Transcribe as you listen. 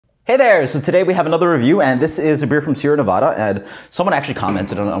Hey there! So today we have another review, and this is a beer from Sierra Nevada, and someone actually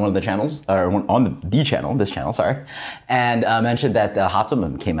commented on one of the channels, or on the channel, this channel, sorry, and mentioned that the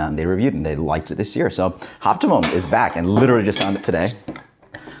Hoptimum came out and they reviewed it and they liked it this year. So Hoptimum is back, and literally just found it today.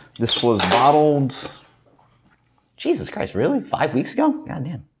 This was bottled, Jesus Christ, really? 5 weeks ago? God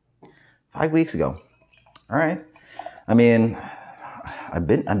damn. 5 weeks ago. All right. I mean, I've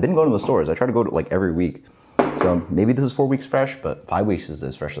been going to the stores. I try to go to like every week. So maybe this is 4 weeks fresh, but 5 weeks is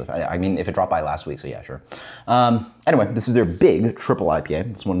as fresh as I mean, if it dropped by last week, so yeah, sure. Anyway, this is their big triple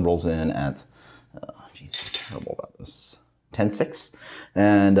IPA. This one rolls in at, geez, I'm terrible about this, 10.6.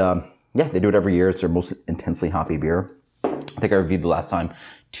 And yeah, they do it every year. It's their most intensely hoppy beer. I think I reviewed the last time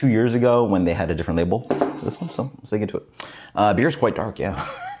 2 years ago when they had a different label for this one, so let's dig into it. Beer is quite dark, yeah.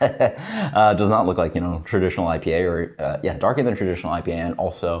 Does not look like, you know, traditional IPA or, yeah, darker than traditional IPA, and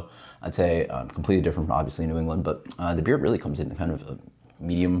also I'd say completely different from obviously New England, but the beer really comes in kind of a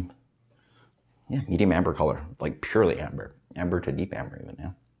medium, yeah, medium amber color, like purely amber. Amber to deep amber even,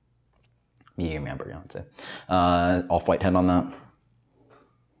 yeah. Medium amber, yeah, I'd say. Off-white head on that.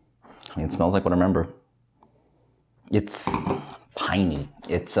 I mean, it smells like what I remember. It's piney.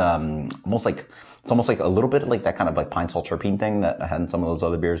 It's almost like a little bit like that kind of like pine salt terpene thing that I had in some of those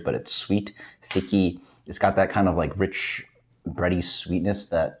other beers, but it's sweet, sticky. It's got that kind of like rich, bready sweetness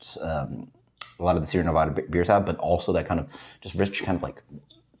that a lot of the Sierra Nevada beers have, but also that kind of just rich kind of like,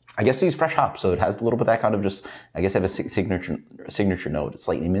 I guess these fresh hops. So it has a little bit of that kind of just, I guess, have a signature note. It's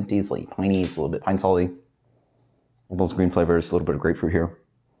slightly minty, it's slightly piney, it's a little bit pine salty. All those green flavors, a little bit of grapefruit here.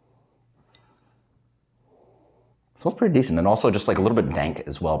 It smells pretty decent, and also just like a little bit dank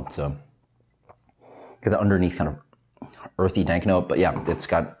as well. So get the underneath kind of earthy dank note, but yeah, it's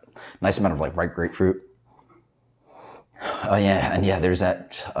got a nice amount of like ripe grapefruit. Oh yeah, and yeah, there's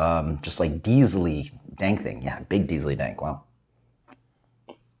that just like diesely dank thing. Yeah, big diesely dank. Wow,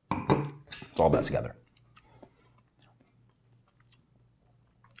 it's all that together.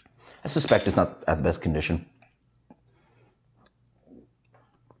 I suspect it's not at the best condition.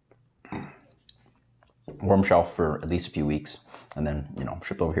 Warm shelf for at least a few weeks, and then, you know,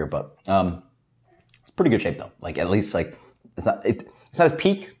 shipped over here. But it's pretty good shape though. Like at least like it's not as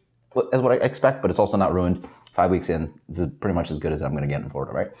peak as what I expect, but it's also not ruined. 5 weeks in, this is pretty much as good as I'm going to get in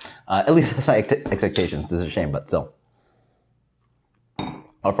Florida, right? At least that's my expectations. This is a shame, but still.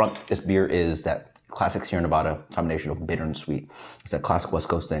 Up front, this beer is that classic Sierra Nevada combination of bitter and sweet. It's that classic West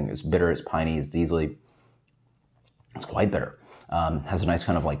Coast thing. It's bitter, it's piney, it's diesely. It's quite bitter. Has a nice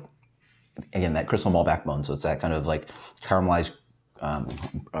kind of like, again, that crystal malt backbone. So it's that kind of like caramelized,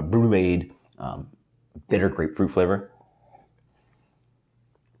 bruleed, bitter grapefruit flavor.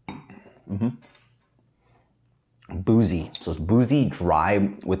 Boozy. So it's boozy,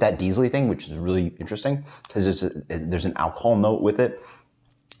 dry with that diesely thing, which is really interesting because there's an alcohol note with it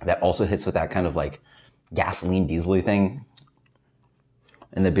that also hits with that kind of like gasoline diesely thing.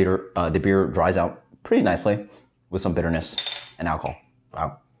 And the beer dries out pretty nicely with some bitterness and alcohol.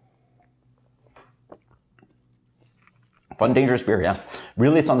 Wow. Fun, dangerous beer, yeah.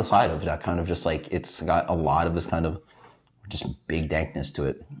 Really, it's on the side of that kind of just like, it's got a lot of this kind of just big dankness to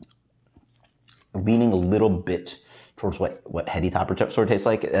it. Leaning a little bit towards what heady topper sort of tastes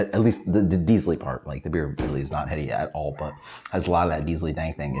like, at least the diesely part. Like the beer really is not heady at all, but has a lot of that diesely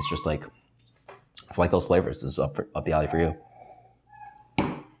dank thing. It's just like, I like those flavors. This is up the alley for you.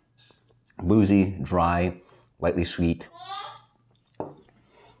 Boozy, dry, lightly sweet.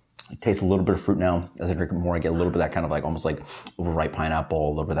 It tastes a little bit of fruit now. As I drink it more, I get a little bit of that kind of like almost like overripe pineapple, a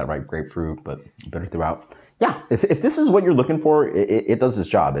little bit of that ripe grapefruit, but bitter throughout. Yeah, if this is what you're looking for, it does this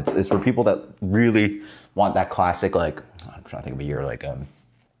job. It's for people that really want that classic, like, I'm trying to think of a year, like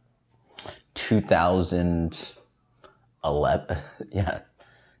 2011, yeah,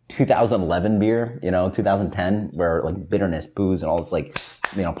 2011 beer, you know, 2010, where like bitterness, booze, and all this like,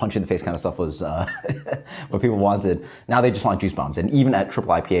 you know, punch in the face kind of stuff was what people wanted. Now they just want juice bombs, and even at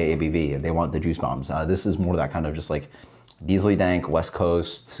triple IPA ABV, they want the juice bombs. This is more that kind of just like diesely dank, West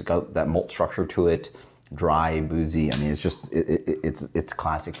Coast, got that malt structure to it, dry, boozy. I mean, it's just it's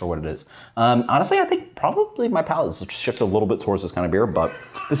classic for what it is. Honestly, I think probably my palate has shifted a little bit towards this kind of beer, but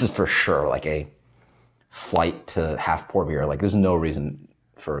this is for sure like a flight to half pour beer. Like there's no reason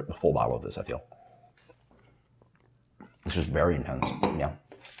for a full bottle of this, I feel. It's just very intense. Yeah.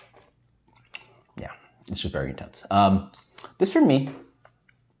 Yeah, it's just very intense. This for me,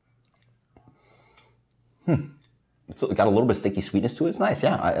 it's got a little bit of sticky sweetness to it. It's nice.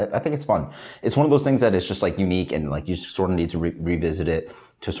 Yeah, I think it's fun. It's one of those things that is just like unique, and like you sort of need to revisit it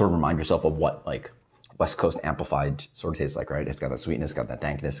to sort of remind yourself of what like West Coast amplified sort of tastes like, right? It's got that sweetness, it's got that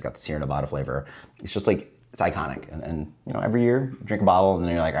dankness, it's got the Sierra Nevada flavor. It's just like it's iconic. And you know, every year you drink a bottle and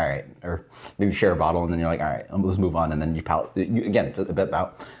then you're like, all right, or maybe share a bottle and then you're like, all right, let's move on. And then again, it's a bit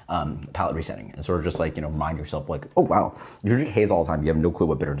about palate resetting and sort of just like, you know, remind yourself like, oh wow, you drink haze all the time. You have no clue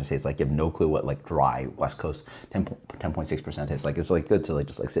what bitterness tastes like. You have no clue what like dry West Coast 10.6% tastes like. It's like good to like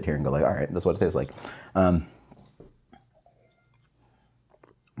just like sit here and go like, all right, that's what it tastes like.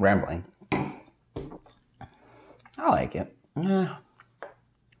 Rambling. I like it.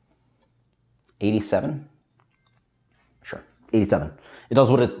 87. Sure, 87. It does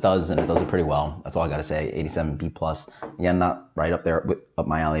what it does, and it does it pretty well. That's all I gotta say. 87 B plus. Again, not right up there up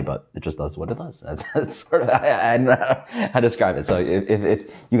my alley, but it just does what it does. That's sort of I don't know how to describe it. So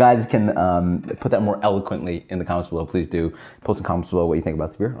if you guys can put that more eloquently in the comments below, please do post in comments below what you think about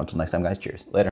this beer. Until next time, guys. Cheers. Later.